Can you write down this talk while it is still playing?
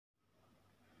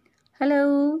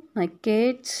Hello, my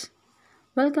kids.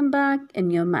 Welcome back in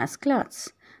your math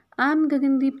class. I'm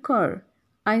Gagandeep Kaur.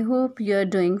 I hope you're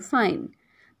doing fine.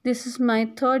 This is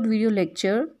my third video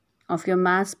lecture of your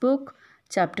math book,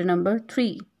 chapter number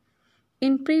 3.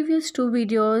 In previous two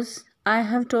videos, I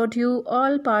have taught you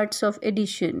all parts of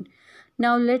addition.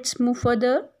 Now let's move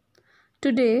further.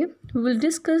 Today, we will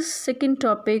discuss second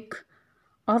topic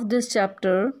of this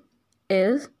chapter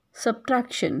is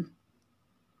subtraction.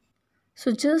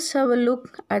 So just have a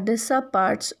look at the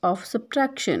subparts of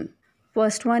subtraction.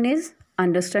 First one is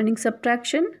understanding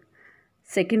subtraction.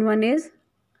 Second one is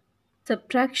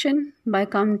subtraction by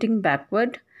counting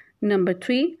backward. Number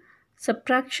 3,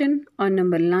 subtraction on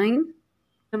number line.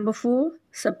 Number 4,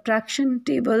 subtraction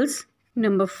tables.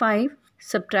 Number 5,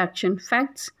 subtraction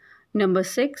facts. Number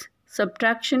 6,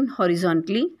 subtraction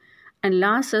horizontally. And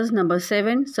last is number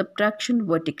 7, subtraction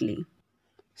vertically.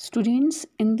 Students,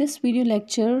 in this video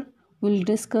lecture, we'll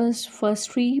discuss first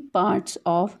 3 parts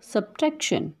of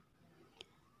subtraction.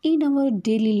 In our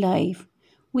daily life,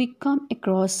 we come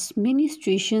across many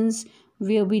situations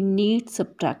where we need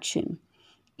subtraction.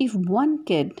 If one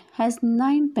kid has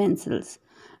 9 pencils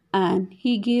and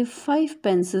he gave 5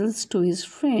 pencils to his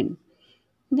friend,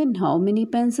 then how many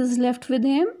pencils left with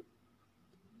him?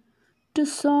 To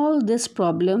solve this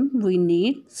problem, we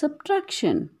need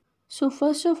subtraction. So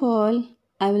first of all,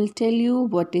 I will tell you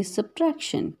what is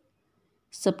subtraction.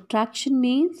 Subtraction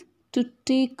means to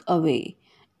take away.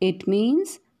 It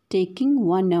means taking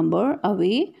one number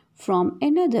away from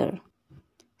another.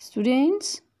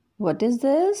 Students, what is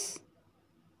this?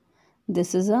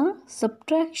 This is a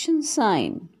subtraction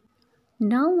sign.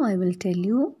 Now I will tell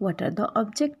you what are the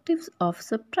objectives of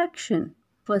subtraction.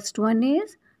 First one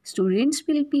is students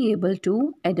will be able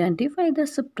to identify the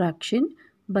subtraction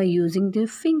by using their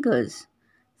fingers.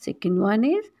 Second one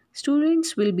is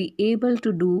students will be able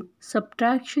to do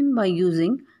subtraction by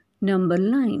using number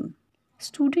line.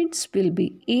 Students will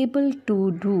be able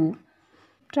to do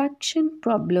subtraction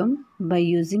problem by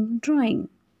using drawing.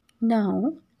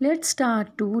 Now, let's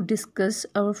start to discuss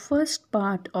our first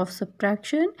part of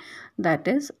subtraction, that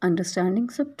is understanding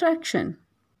subtraction.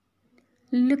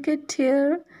 Look at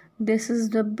here. This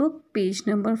is the book page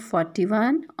number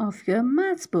 41 of your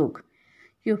maths book.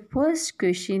 Your first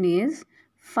question is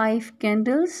 5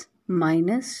 candles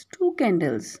minus 2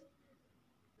 candles.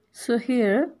 So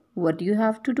here what you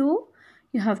have to do?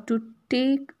 You have to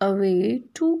take away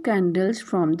 2 candles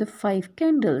from the 5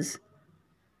 candles.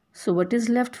 So what is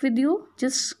left with you?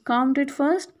 Just count it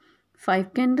first.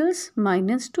 5 candles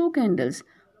minus 2 candles.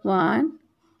 1,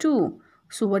 2.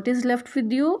 So what is left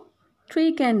with you?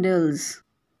 3 candles.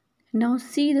 Now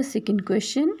see the second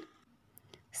question.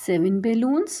 7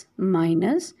 balloons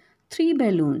minus 3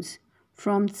 balloons.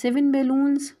 From 7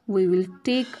 balloons, we will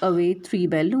take away 3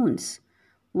 balloons.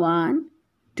 1,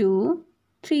 2,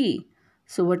 3.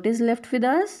 So what is left with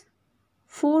us?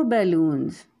 4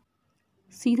 balloons.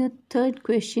 See the third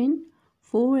question.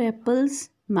 4 apples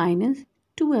minus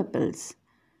 2 apples.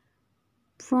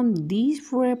 From these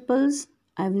 4 apples,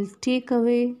 I will take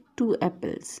away 2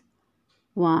 apples.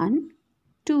 1,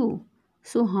 2.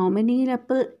 So how many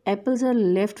apples are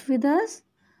left with us?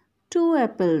 2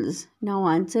 apples. Now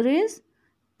answer is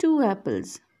 2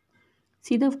 apples.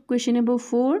 See the question number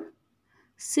 4.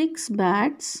 6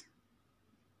 bats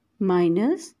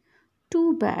minus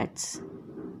 2 bats.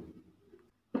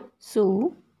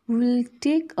 So we will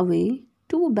take away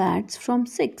 2 bats from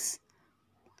 6.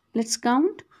 Let's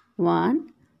count. 1,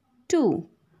 2.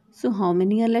 So how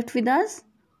many are left with us?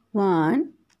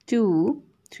 1, 2,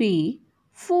 3,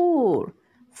 4.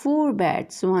 4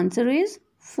 bats. So answer is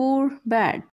 4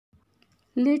 bats.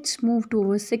 Let's move to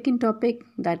our second topic,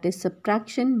 that is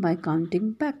subtraction by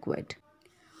counting backward.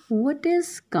 What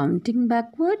is counting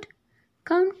backward?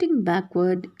 Counting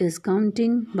backward is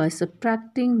counting by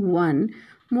subtracting 1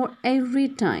 more every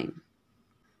time.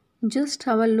 Just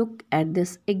have a look at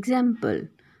this example.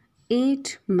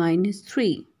 8 minus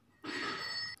 3.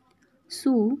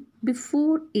 So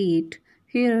before 8,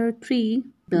 here are 3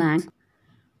 blank.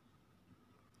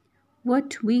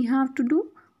 What we have to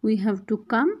do? We have to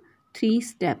come 3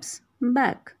 steps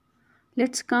back.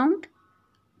 Let's count.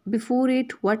 Before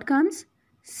 8, what comes?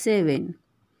 7.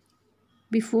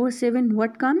 Before 7,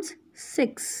 what comes?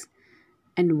 6.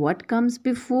 And what comes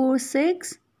before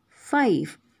 6?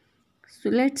 5. So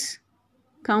let's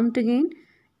count again.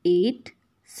 8,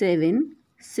 7,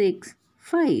 6,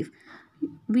 5.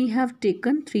 We have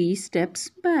taken 3 steps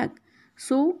back.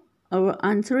 So our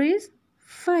answer is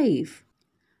 5.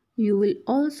 You will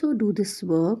also do this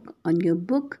work on your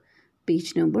book,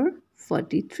 page number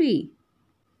 43.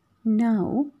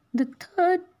 Now The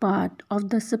third part of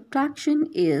the subtraction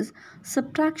is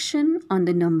subtraction on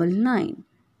the number line.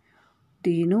 Do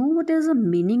you know what is the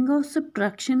meaning of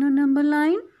subtraction on number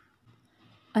line?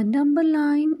 A number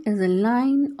line is a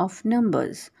line of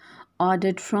numbers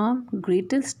ordered from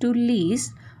greatest to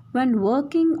least when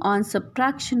working on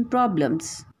subtraction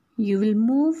problems. You will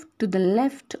move to the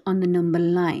left on the number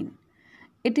line.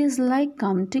 It is like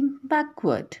counting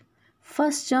backward.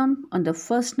 First jump on the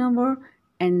first number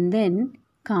and then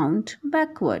count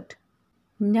backward.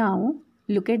 Now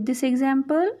look at this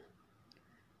example.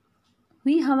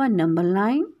 We have a number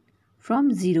line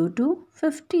from 0 to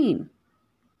 15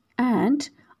 and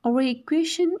our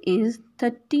equation is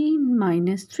 13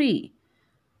 minus 3.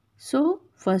 So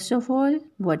first of all,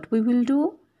 what we will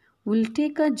do? We'll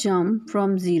take a jump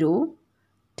from 0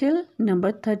 till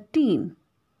number 13.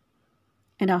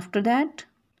 And after that,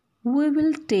 we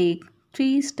will take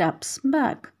 3 steps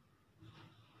back.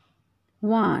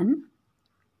 1,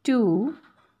 2,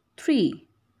 3.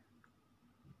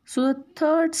 So the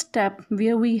third step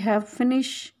where we have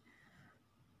finished,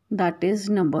 that is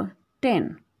number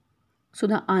 10. So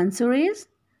the answer is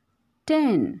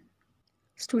 10.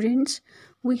 Students,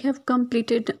 we have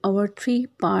completed our 3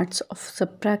 parts of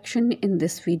subtraction in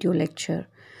this video lecture.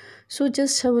 So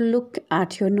just have a look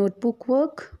at your notebook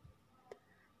work.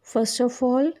 First of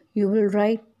all, you will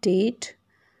write date.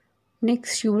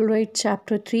 Next, you will write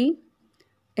chapter 3.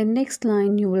 And next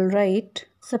line, you will write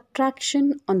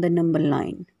subtraction on the number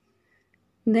line.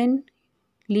 Then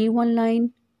leave one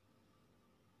line.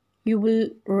 You will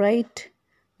write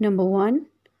number 1.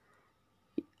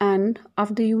 And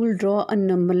after you will draw a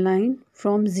number line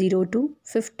from 0 to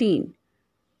 15.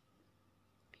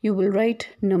 You will write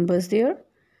numbers there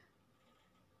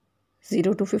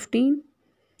 0 to 15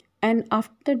 and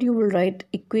after that you will write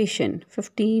equation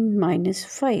 15 minus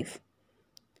 5.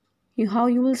 How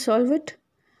you will solve it?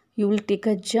 You will take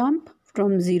a jump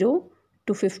from 0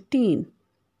 to 15.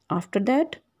 After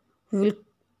that we will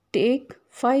take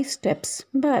 5 steps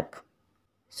back.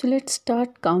 So let's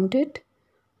start count it.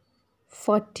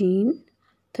 14,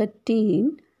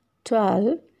 13,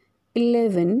 12,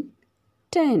 11,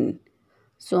 10.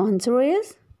 So answer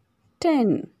is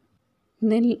 10.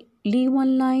 Then leave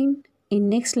one line. In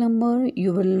next number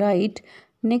you will write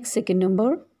next second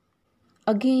number.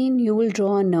 Again you will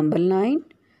draw a number line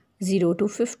 0 to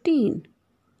 15.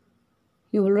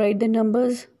 You will write the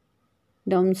numbers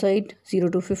downside 0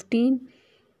 to 15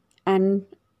 and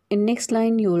in next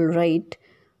line you will write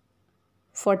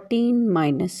 14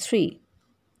 minus 3.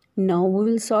 Now we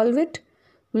will solve it.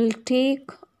 We will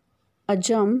take a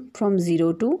jump from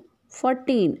 0 to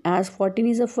 14 as 14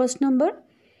 is the first number.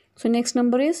 So next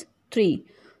number is 3.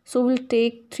 So we'll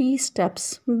take 3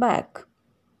 steps back.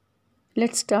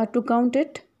 Let's start to count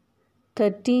it.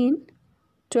 13,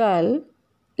 12,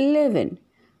 11.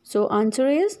 So answer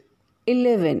is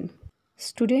 11.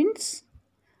 Students,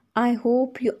 I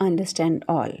hope you understand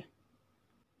all.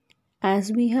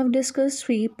 As we have discussed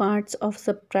 3 parts of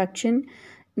subtraction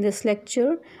in this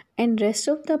lecture and rest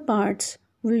of the parts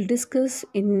we'll discuss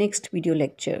in next video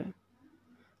lecture.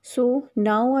 So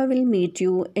now I will meet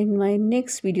you in my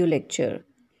next video lecture.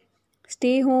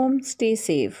 Stay home, stay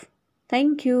safe.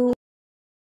 Thank you.